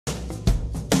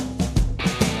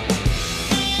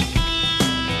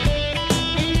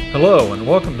Hello and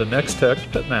welcome to Nex-Tech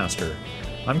Pitmaster.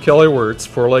 I'm Kelly Wirtz,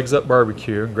 Four Legs Up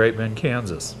Barbecue in Great Bend,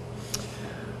 Kansas.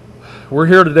 We're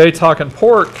here today talking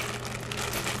pork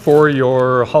for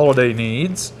your holiday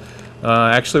needs.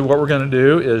 Actually, what we're going to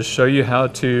do is show you how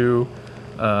to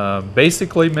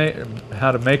basically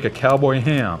make a cowboy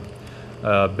ham.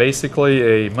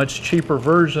 Basically, a much cheaper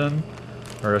version,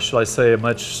 or should I say, a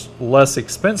much less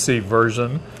expensive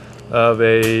version of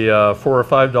a $4 or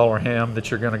 $5 ham that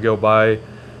you're going to go buy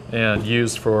and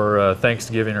use for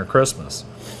Thanksgiving or Christmas.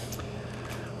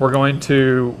 We're going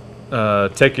to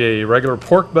take a regular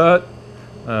pork butt,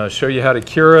 show you how to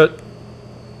cure it,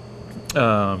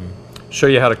 show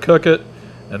you how to cook it,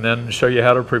 and then show you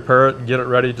how to prepare it and get it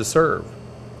ready to serve.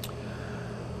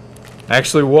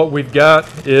 Actually, what we've got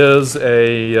is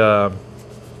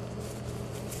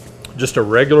just a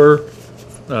regular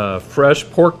fresh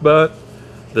pork butt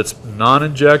that's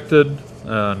non-injected,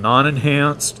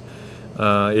 non-enhanced.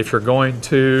 If you're going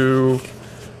to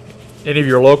any of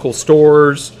your local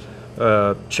stores,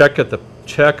 check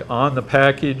on the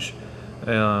package.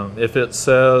 If it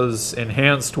says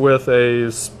enhanced with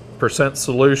a %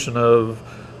 solution of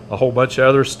a whole bunch of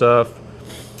other stuff,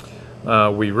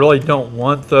 we really don't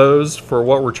want those for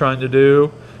what we're trying to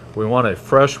do. We want a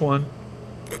fresh one.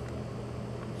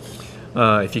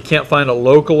 If you can't find it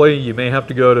locally, you may have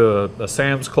to go to a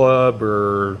Sam's Club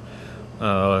or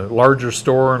a larger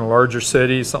store in a larger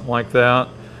city, something like that,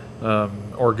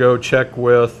 or go check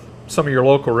with some of your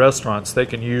local restaurants. They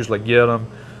can usually get them.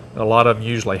 A lot of them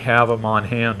usually have them on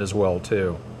hand as well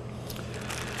too.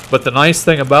 But the nice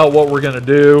thing about what we're going to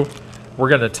do, we're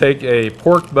going to take a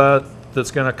pork butt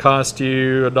that's going to cost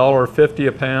you $1.50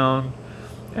 a pound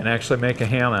and actually make a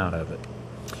ham out of it.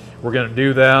 We're going to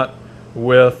do that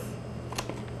with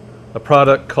a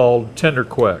product called Tender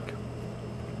Quick.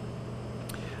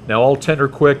 Now, all Tender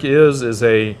Quick is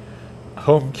a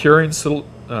home curing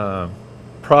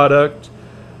product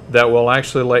that will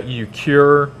actually let you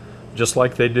cure just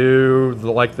like they do,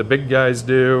 like the big guys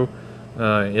do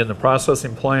in the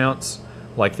processing plants,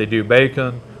 like they do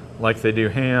bacon, like they do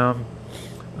ham,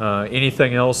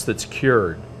 anything else that's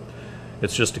cured.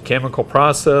 It's just a chemical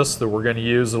process that we're going to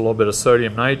use a little bit of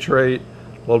sodium nitrate,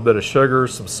 a little bit of sugar,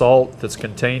 some salt that's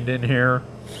contained in here.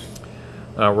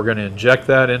 We're going to inject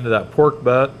that into that pork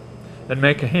butt and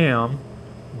make a ham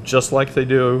just like they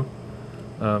do,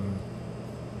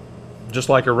 just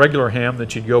like a regular ham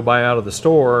that you'd go buy out of the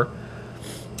store.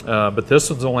 But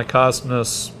this one's only costing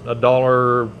us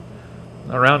around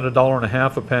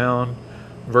 $1.50 a pound,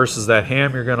 versus that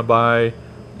ham you're going to buy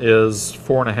is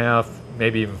 $4.50,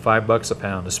 maybe even $5 a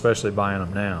pound, especially buying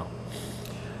them now.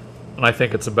 And I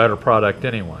think it's a better product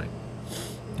anyway,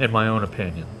 in my own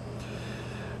opinion.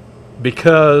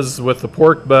 Because with the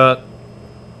pork butt,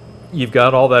 you've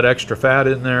got all that extra fat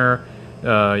in there,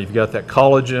 you've got that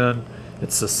collagen.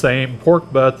 It's the same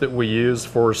pork butt that we use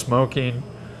for smoking,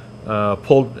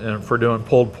 pulled, and for doing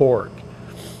pulled pork.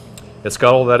 It's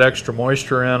got all that extra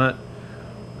moisture in it,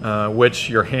 which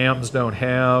your hams don't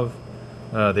have.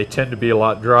 They tend to be a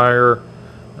lot drier.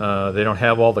 They don't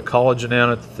have all the collagen in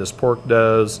it that this pork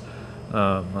does.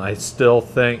 I still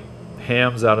think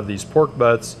hams out of these pork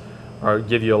butts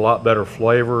give you a lot better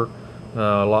flavor,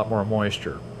 a lot more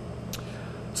moisture.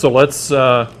 So let's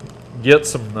get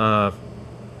some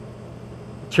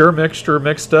cure mixture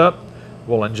mixed up.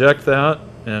 We'll inject that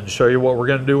and show you what we're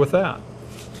going to do with that.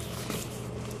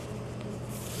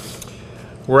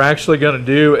 We're actually going to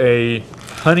do a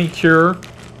honey cure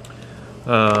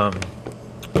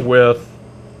with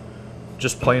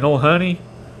just plain old honey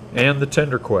and the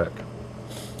Tender Quick.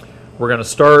 We're going to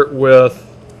start with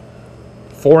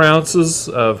 4 ounces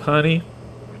of honey,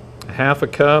 half a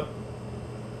cup,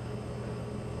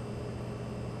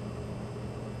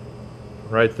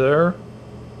 right there.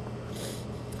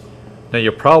 Now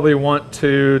you probably want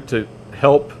to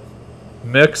help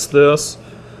mix this,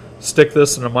 stick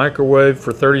this in a microwave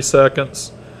for 30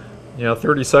 seconds.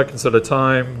 30 seconds at a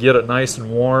time, get it nice and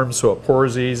warm so it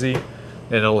pours easy,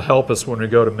 and it'll help us when we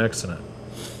go to mixing it.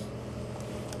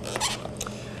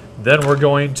 Then we're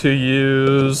going to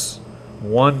use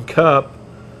 1 cup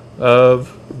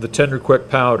of the Tender Quick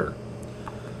powder.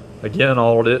 Again,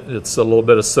 it's a little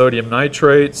bit of sodium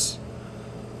nitrates,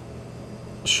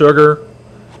 sugar.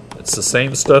 It's the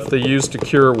same stuff they use to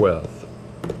cure with.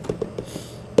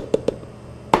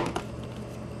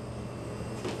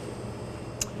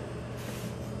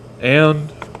 And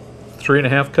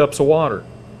 3.5 cups of water.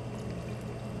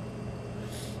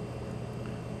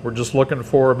 We're just looking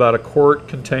for about a quart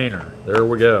container. There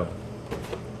we go.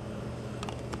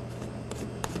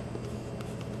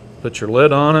 Put your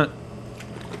lid on it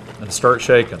and start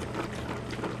shaking.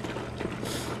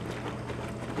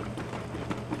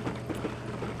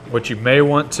 What you may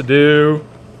want to do,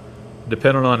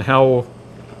 depending on how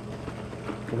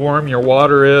warm your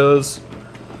water is,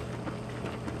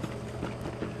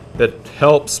 it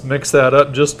helps mix that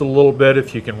up just a little bit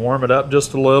if you can warm it up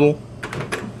just a little.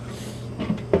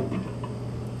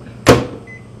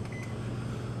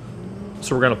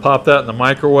 So we're going to pop that in the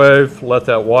microwave, let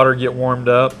that water get warmed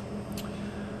up.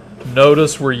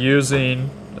 Notice we're using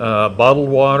bottled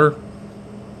water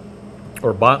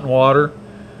or bottled water.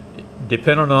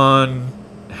 Depending on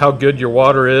how good your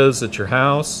water is at your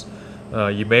house,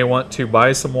 you may want to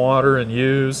buy some water and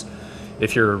use.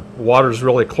 If your water is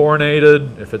really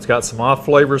chlorinated, if it's got some off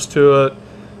flavors to it,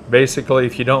 basically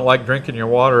if you don't like drinking your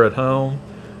water at home,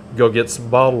 go get some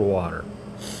bottled water.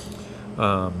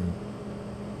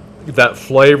 That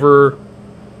flavor,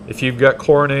 if you've got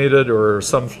chlorinated or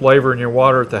some flavor in your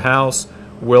water at the house,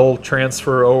 will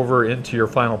transfer over into your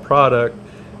final product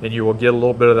and you will get a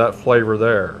little bit of that flavor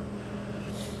there.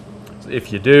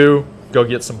 If you do, go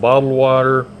get some bottled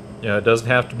water. You know, it doesn't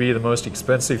have to be the most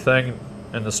expensive thing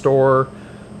in the store.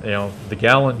 You know, the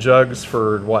gallon jugs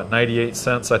for what, 98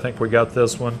 cents, I think we got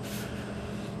this one.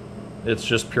 It's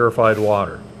just purified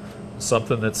water.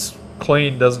 Something that's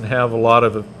clean, doesn't have a lot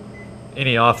of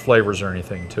any off flavors or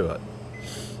anything to it.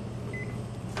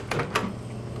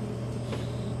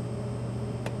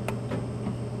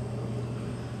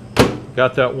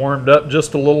 Got that warmed up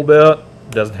just a little bit.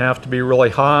 Doesn't have to be really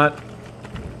hot.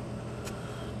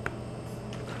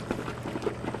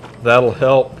 That'll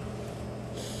help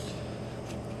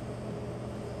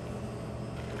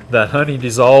that honey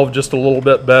dissolve just a little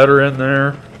bit better in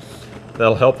there.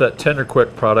 That'll help that Tender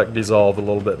Quick product dissolve a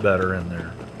little bit better in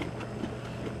there.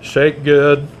 Shake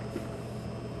good,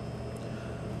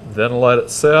 then let it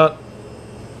set.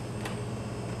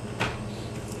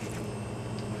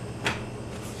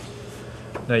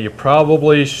 Now you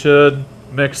probably should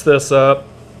mix this up,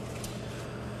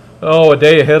 a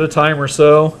day ahead of time or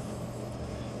so,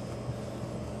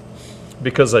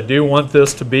 because I do want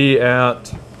this to be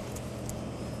at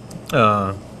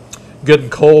good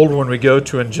and cold when we go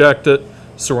to inject it,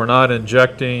 so we're not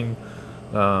injecting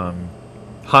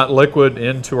hot liquid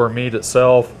into our meat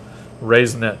itself,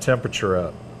 raising that temperature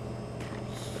up.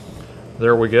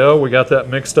 There we go. We got that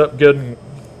mixed up good and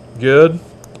good.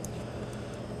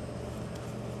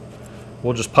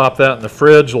 We'll just pop that in the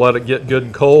fridge, let it get good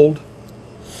and cold.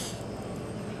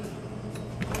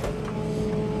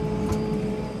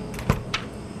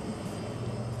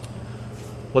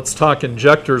 Let's talk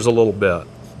injectors a little bit.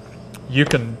 You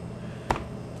can,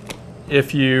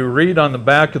 if you read on the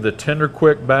back of the Tender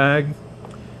Quick bag,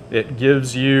 it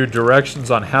gives you directions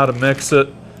on how to mix it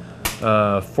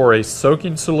for a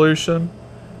soaking solution,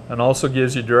 and also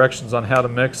gives you directions on how to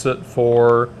mix it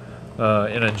for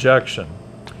an injection,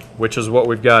 which is what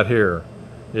we've got here,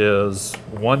 is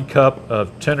 1 cup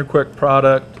of Tender Quick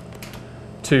product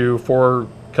to 4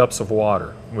 cups of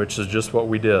water, which is just what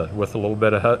we did with a little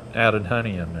bit of added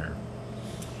honey in there.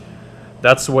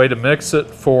 That's the way to mix it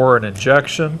for an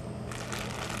injection.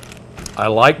 I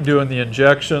like doing the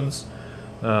injections.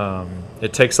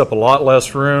 It takes up a lot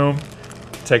less room,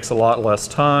 it takes a lot less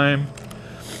time,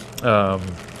 a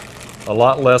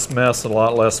lot less mess, and a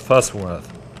lot less fuss with.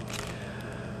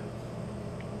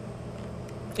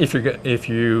 If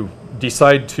you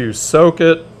decide to soak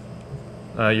it,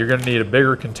 you're going to need a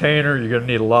bigger container. You're going to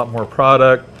need a lot more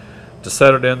product to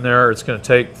set it in there. It's going to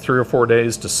take 3 or 4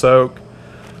 days to soak.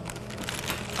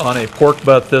 On a pork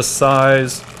butt this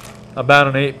size, about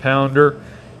an 8-pounder,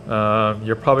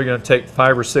 you're probably going to take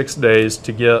 5 or 6 days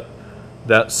to get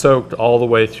that soaked all the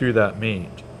way through that meat.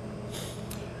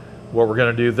 What we're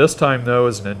going to do this time, though,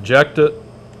 is inject it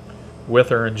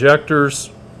with our injectors.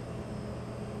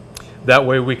 That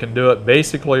way we can do it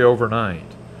basically overnight.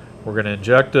 We're going to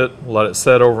inject it, let it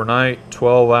set overnight,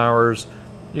 12 hours.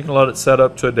 You can let it set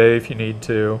up to a day if you need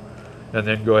to, and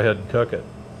then go ahead and cook it.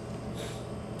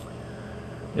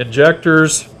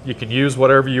 Injectors, you can use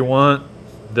whatever you want.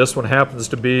 This one happens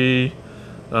to be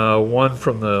one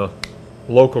from the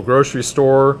local grocery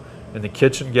store in the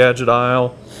kitchen gadget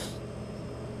aisle.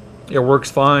 It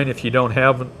works fine if you don't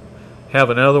have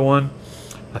another one.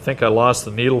 I think I lost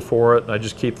the needle for it. I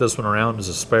just keep this one around as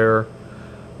a spare.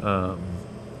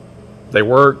 They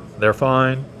work, they're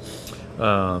fine.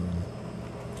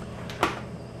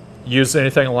 Use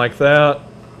anything like that,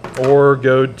 or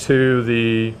go to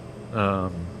the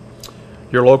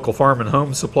your local farm and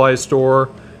home supply store.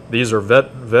 These are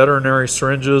veterinary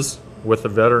syringes with the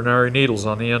veterinary needles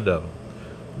on the end of them.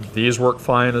 These work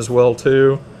fine as well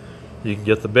too. You can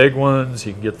get the big ones,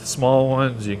 you can get the small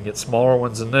ones, you can get smaller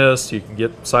ones than this, you can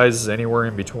get sizes anywhere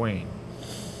in between.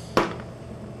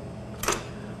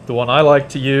 The one I like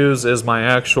to use is my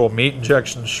actual meat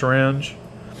injection syringe.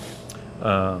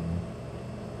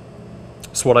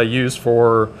 It's what I use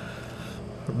for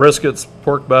briskets,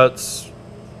 pork butts,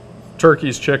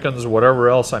 turkeys, chickens, whatever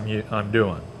else I'm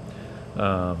doing.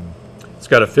 It's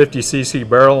got a 50cc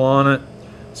barrel on it.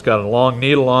 It's got a long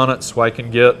needle on it, so I can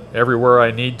get everywhere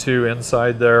I need to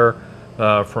inside there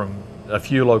from a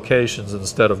few locations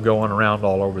instead of going around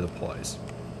all over the place.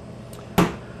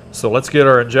 So let's get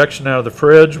our injection out of the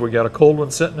fridge. We got a cold one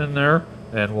sitting in there,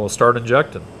 and we'll start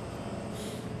injecting.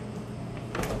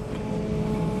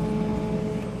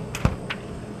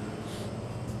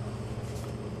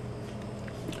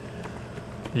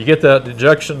 You get that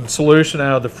injection solution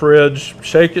out of the fridge,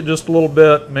 shake it just a little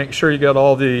bit, make sure you got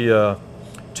all the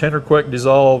tender quick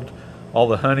dissolved, all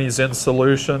the honey's in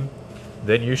solution,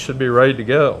 then you should be ready to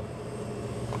go.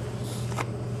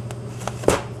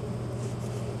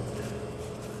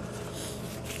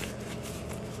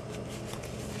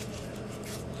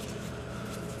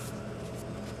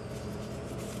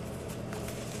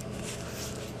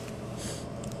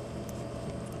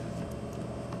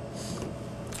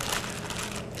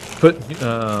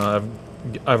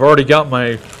 I've already got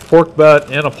my pork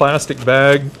butt in a plastic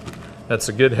bag. That's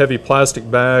a good heavy plastic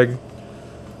bag.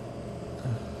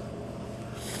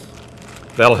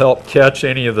 That'll help catch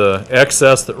any of the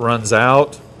excess that runs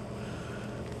out.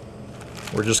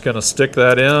 We're just going to stick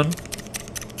that in.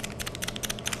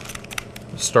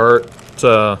 Start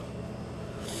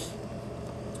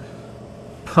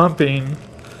pumping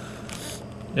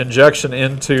injection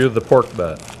into the pork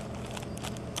butt.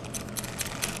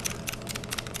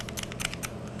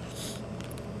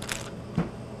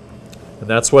 And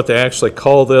that's what they actually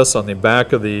call this on the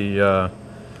back of the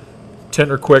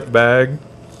Tender Quick bag,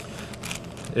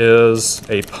 is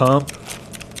a pump,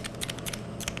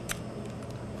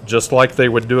 just like they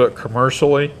would do it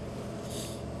commercially.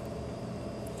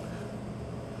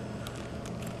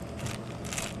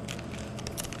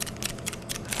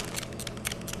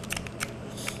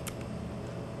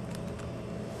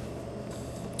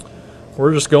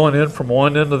 We're just going in from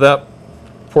one end of that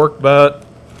pork butt,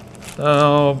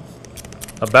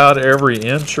 about every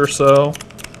inch or so.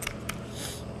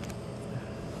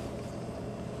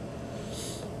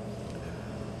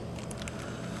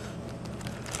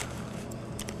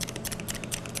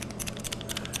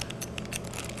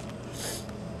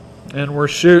 And we're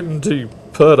shooting to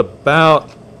put about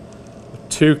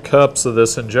 2 cups of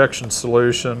this injection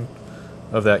solution,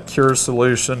 of that cure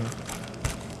solution,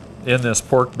 in this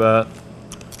pork butt.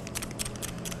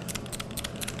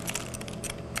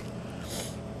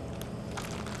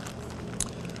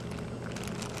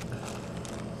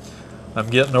 I'm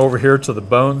getting over here to the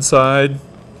bone side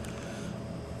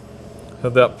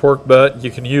of that pork butt.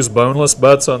 You can use boneless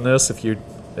butts on this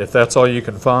if that's all you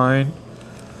can find.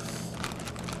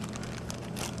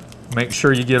 Make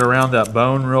sure you get around that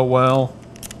bone real well.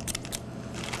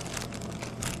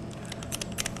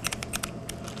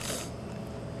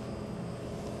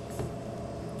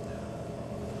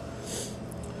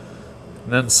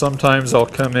 And then sometimes I'll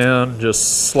come in,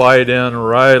 just slide in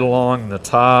right along the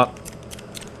top.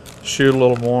 Shoot a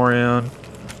little more in.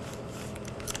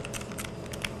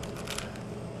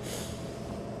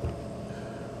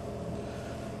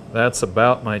 That's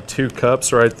about my 2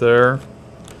 cups right there.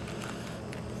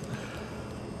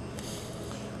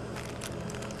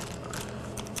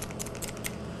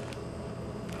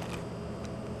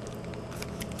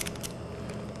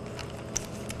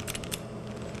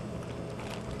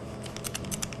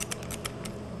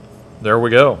 There we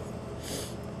go.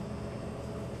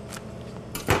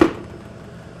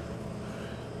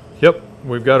 Yep,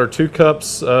 we've got our 2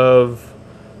 cups of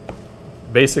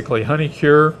basically honey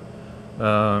cure in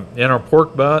our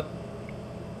pork butt.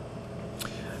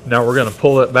 Now we're going to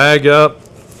pull that bag up.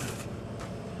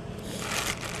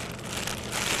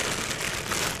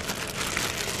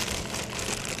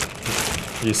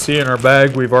 You see in our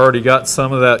bag we've already got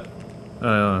some of that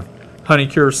honey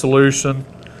cure solution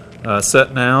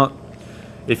setting out.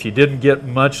 If you didn't get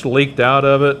much leaked out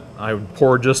of it, I would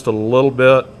pour just a little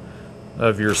bit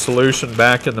of your solution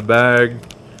back in the bag,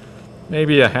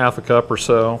 maybe a half a cup or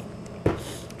so.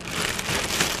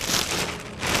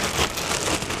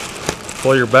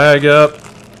 Pull your bag up,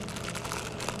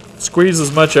 squeeze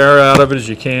as much air out of it as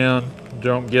you can.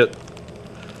 Don't get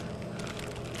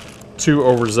too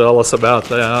overzealous about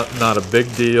that, not a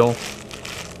big deal.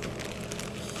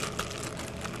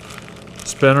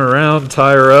 Spin her around,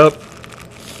 tie her up.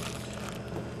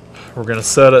 We're going to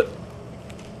set it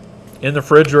in the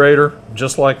refrigerator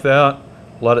just like that.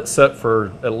 Let it set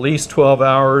for at least 12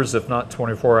 hours, if not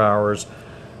 24 hours,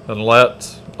 and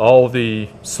let all the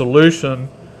solution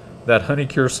that honey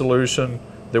cure solution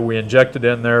that we injected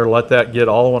in there, let that get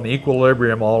all in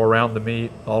equilibrium all around the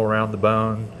meat, all around the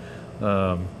bone,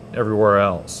 everywhere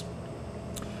else.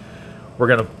 We're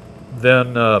going to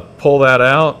then pull that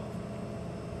out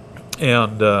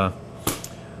and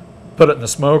put it in the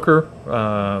smoker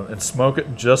and smoke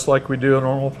it just like we do a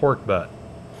normal pork butt.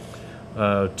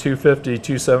 250,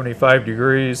 275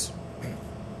 degrees.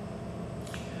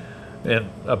 In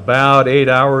about 8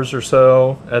 hours or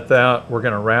so at that, we're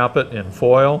going to wrap it in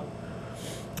foil.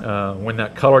 When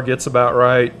that color gets about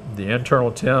right, the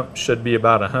internal temp should be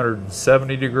about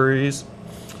 170 degrees.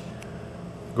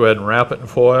 Go ahead and wrap it in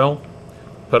foil.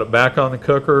 Put it back on the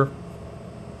cooker.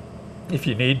 If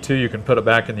you need to, you can put it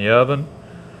back in the oven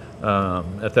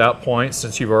at that point,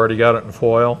 since you've already got it in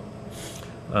foil.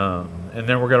 And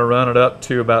then we're going to run it up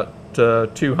to about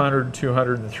 200,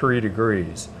 203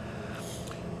 degrees.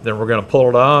 Then we're going to pull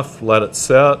it off, let it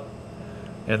set,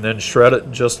 and then shred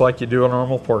it just like you do a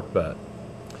normal pork butt.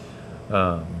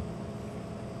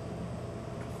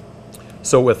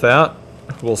 So with that,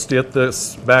 we'll stick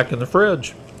this back in the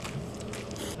fridge.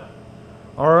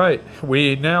 All right,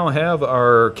 we now have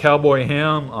our Cowboy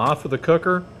Ham off of the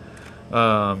cooker.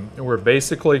 We're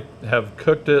basically have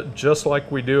cooked it just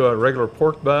like we do a regular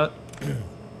pork butt.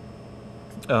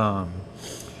 And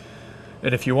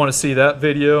if you want to see that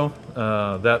video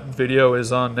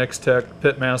is on Nex-Tech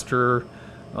Pitmaster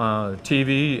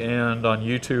TV and on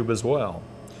YouTube as well.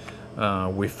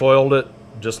 We foiled it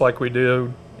just like we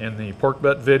do in the pork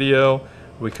butt video.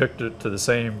 We cooked it to the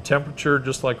same temperature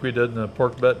just like we did in the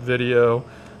pork butt video.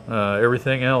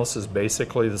 Everything else is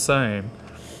basically the same,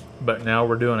 but now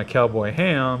we're doing a Cowboy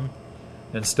Ham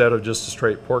instead of just a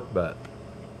straight pork butt.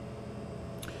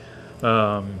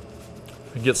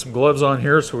 Get some gloves on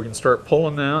here so we can start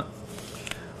pulling that.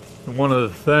 And one of the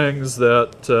things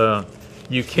that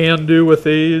you can do with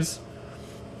these,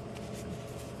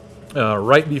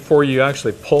 right before you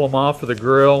actually pull them off of the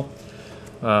grill,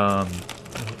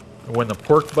 when the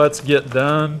pork butts get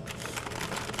done,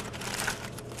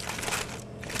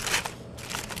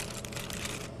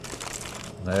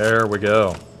 there we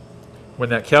go. When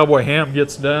that Cowboy Ham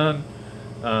gets done,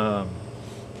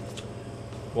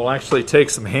 we'll actually take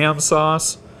some ham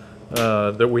sauce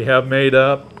that we have made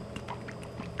up.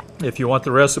 If you want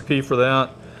the recipe for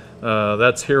that,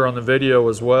 that's here on the video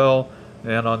as well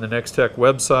and on the Nex-Tech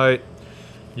website.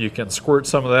 You can squirt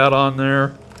some of that on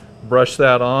there, brush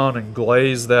that on, and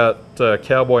glaze that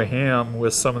Cowboy Ham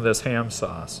with some of this ham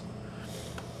sauce.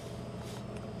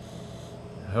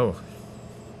 Oh,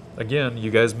 again, you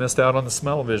guys missed out on the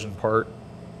smell-o-vision part.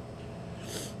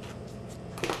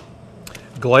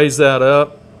 Glaze that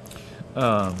up.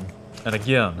 And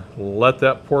again, let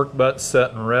that pork butt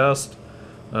set and rest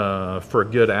for a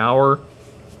good hour.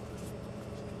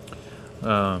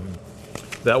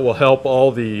 That will help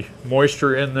all the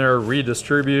moisture in there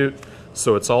redistribute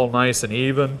so it's all nice and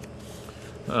even.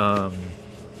 And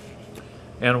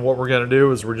what we're going to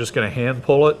do is we're just going to hand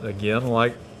pull it, again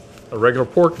like a regular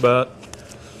pork butt,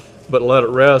 but let it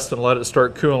rest and let it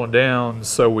start cooling down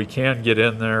so we can get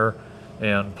in there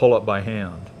and pull it by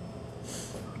hand.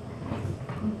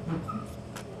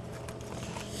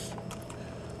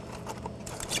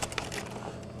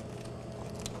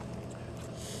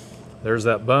 There's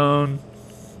that bone.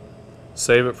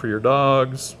 Save it for your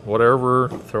dogs, whatever,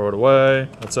 throw it away,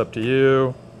 that's up to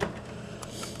you.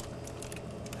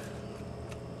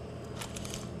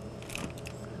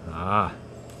 Ah,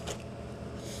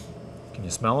 can you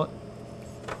smell it?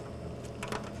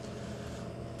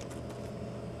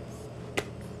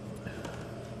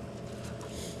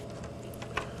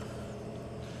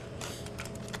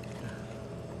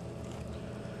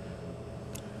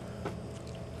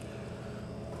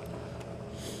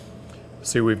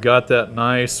 See, we've got that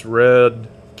nice red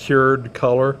cured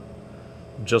color,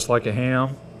 just like a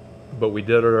ham, but we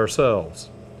did it ourselves.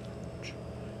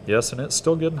 Yes, and it's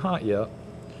still getting hot yet.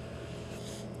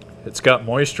 It's got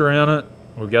moisture in it.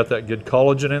 We've got that good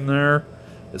collagen in there.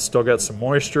 It's still got some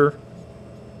moisture.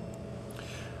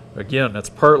 Again, that's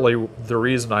partly the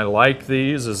reason I like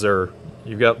these, is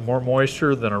you've got more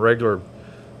moisture than a regular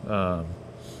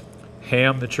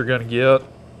ham that you're going to get.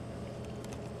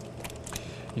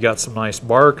 You got some nice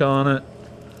bark on it,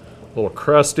 a little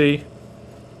crusty.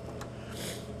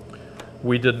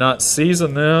 We did not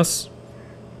season this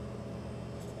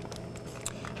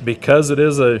because it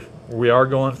is we are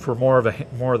going for more of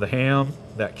the ham,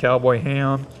 that Cowboy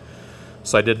Ham.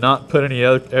 So I did not put any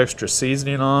extra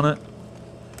seasoning on it.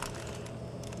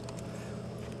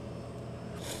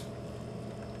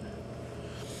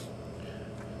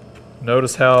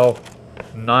 Notice how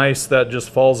nice that just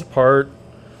falls apart.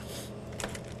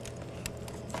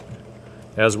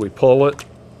 as we pull it.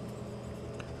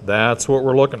 That's what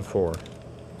we're looking for.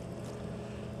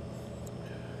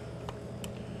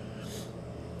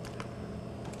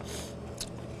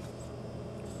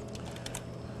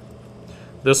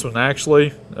 This one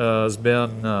actually has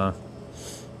been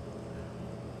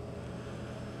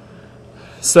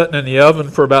setting in the oven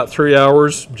for about 3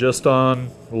 hours, just on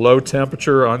low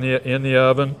temperature in the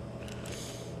oven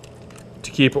to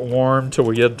keep it warm till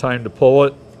we get time to pull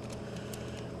it.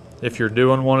 If you're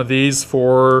doing one of these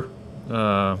for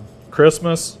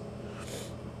Christmas,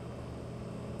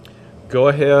 go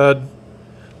ahead,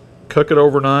 cook it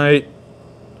overnight.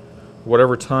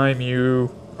 Whatever time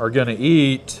you are going to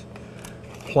eat,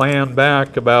 plan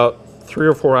back about 3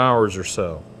 or 4 hours or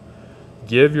so.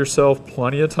 Give yourself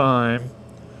plenty of time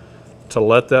to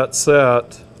let that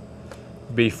set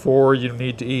before you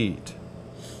need to eat.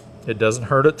 It doesn't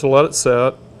hurt it to let it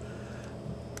set.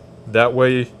 That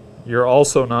way you're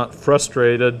also not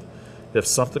frustrated if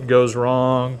something goes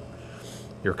wrong,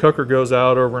 your cooker goes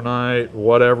out overnight,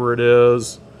 whatever it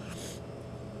is.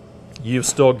 You've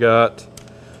still got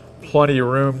plenty of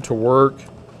room to work,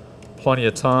 plenty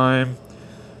of time.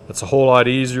 It's a whole lot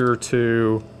easier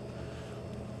to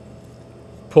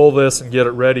pull this and get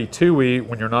it ready to eat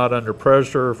when you're not under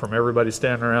pressure from everybody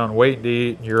standing around waiting to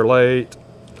eat and you're late.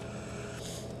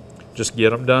 Just get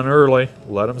them done early.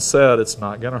 Let them set. It's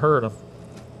not going to hurt them.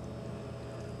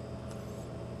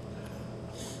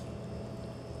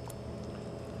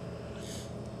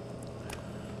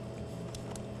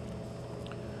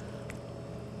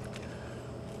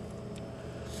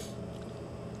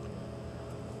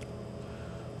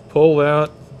 Pull that.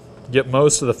 Get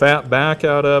most of the fat back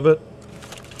out of it.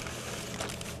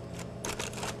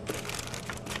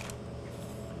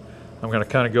 I'm going to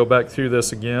kind of go back through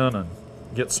this again and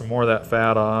get some more of that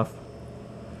fat off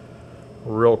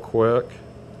real quick.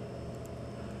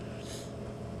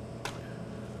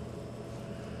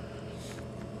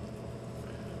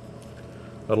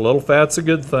 A little fat's a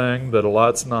good thing, but a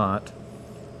lot's not.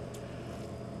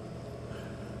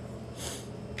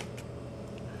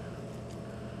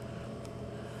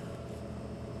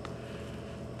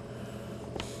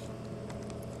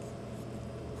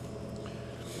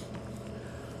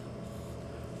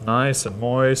 Nice and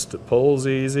moist, it pulls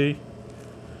easy.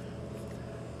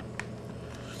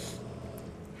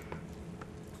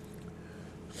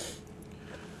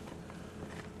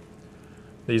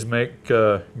 These make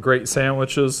great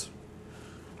sandwiches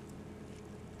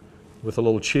with a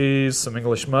little cheese, some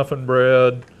English muffin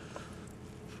bread.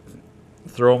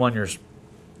 Throw them on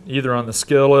either on the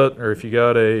skillet, or if you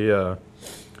got a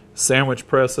sandwich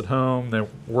press at home, they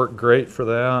work great for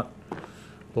that.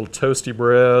 A little toasty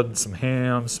bread, some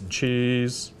ham, some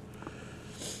cheese.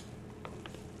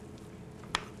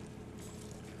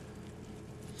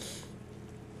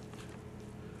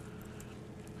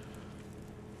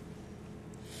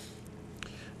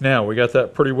 Now we got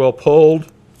that pretty well pulled.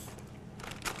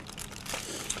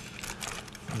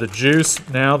 The juice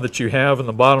now that you have in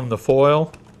the bottom of the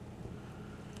foil,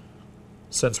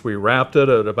 since we wrapped it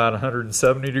at about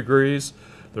 170 degrees,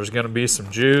 there's going to be some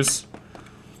juice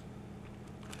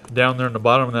down there in the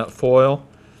bottom of that foil.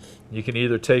 You can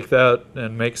either take that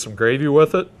and make some gravy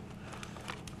with it,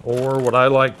 or what I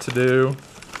like to do,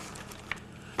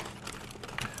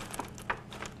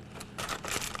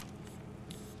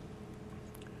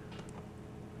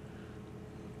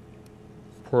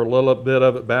 pour a little bit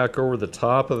of it back over the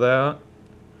top of that.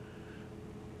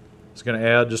 It's going to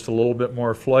add just a little bit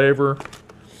more flavor, a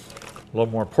little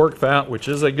more pork fat, which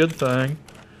is a good thing.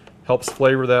 Helps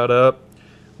flavor that up.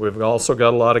 We've also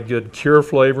got a lot of good cure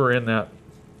flavor in that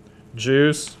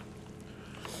juice.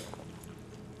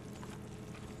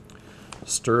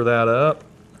 Stir that up.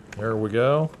 There we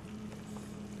go.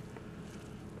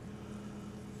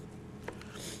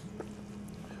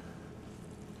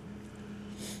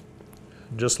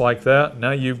 Just like that.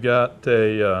 Now you've got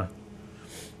a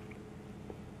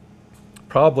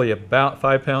probably about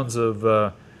 5 pounds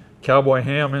of cowboy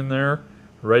ham in there,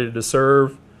 ready to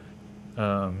serve.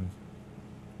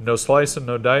 No slicing,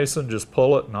 no dicing, just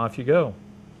pull it and off you go.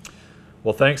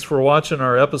 Well, thanks for watching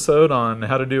our episode on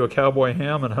how to do a cowboy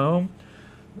ham at home.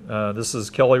 This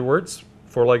is Kelly Wirtz,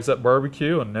 4 Legs Up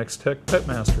Barbecue and Nex-Tech Pet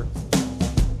Master.